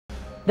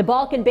The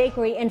Balkan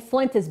Bakery in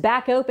Flint is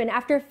back open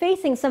after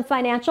facing some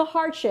financial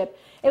hardship.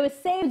 It was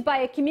saved by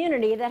a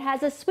community that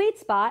has a sweet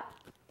spot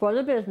for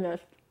the business.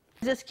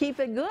 Just keep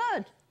it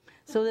good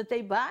so that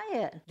they buy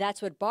it.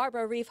 That's what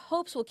Barbara Reef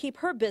hopes will keep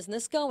her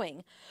business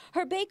going.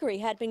 Her bakery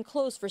had been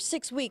closed for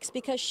 6 weeks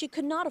because she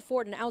could not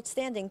afford an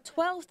outstanding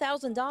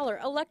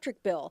 $12,000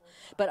 electric bill.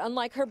 But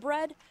unlike her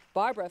bread,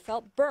 Barbara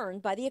felt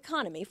burned by the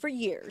economy for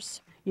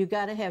years. You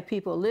got to have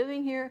people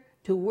living here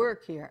to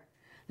work here.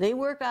 They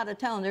work out of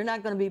town. They're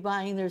not going to be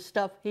buying their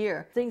stuff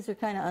here. Things are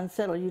kind of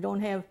unsettled. You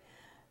don't have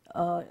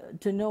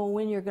to know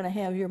when you're going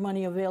to have your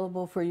money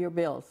available for your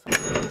bills.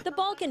 The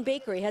Balkan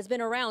Bakery has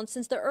been around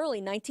since the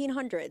early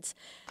 1900s.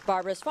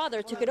 Barbara's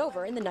father took it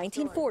over in the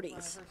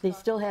 1940s. They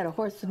still had a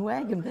horse and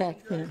wagon back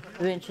then.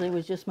 Eventually it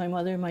was just my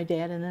mother, my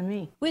dad, and then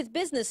me. With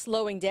business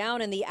slowing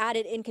down and the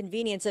added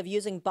inconvenience of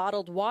using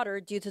bottled water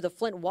due to the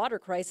Flint water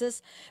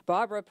crisis,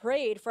 Barbara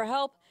prayed for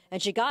help,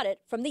 and she got it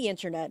from the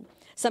internet.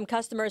 Some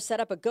customers set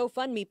up a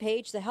GoFundMe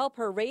page to help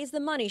her raise the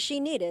money she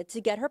needed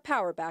to get her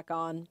power back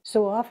on.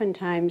 So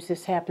oftentimes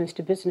this happens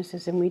to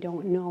businesses and we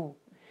don't know.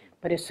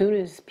 But as soon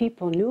as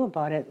people knew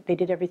about it, they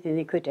did everything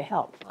they could to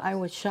help. I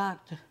was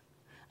shocked.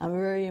 I'm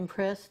very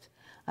impressed.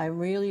 I'm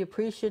really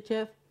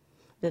appreciative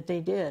that they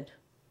did,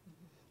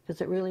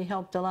 because it really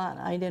helped a lot.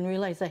 I didn't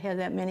realize I had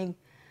that many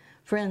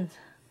friends.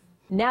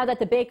 Now that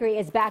the bakery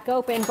is back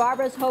open,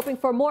 Barbara's hoping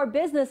for more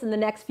business in the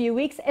next few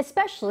weeks,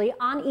 especially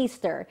on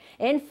Easter.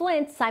 In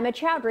Flint, Simon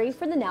Chowdhury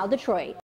for the Now Detroit.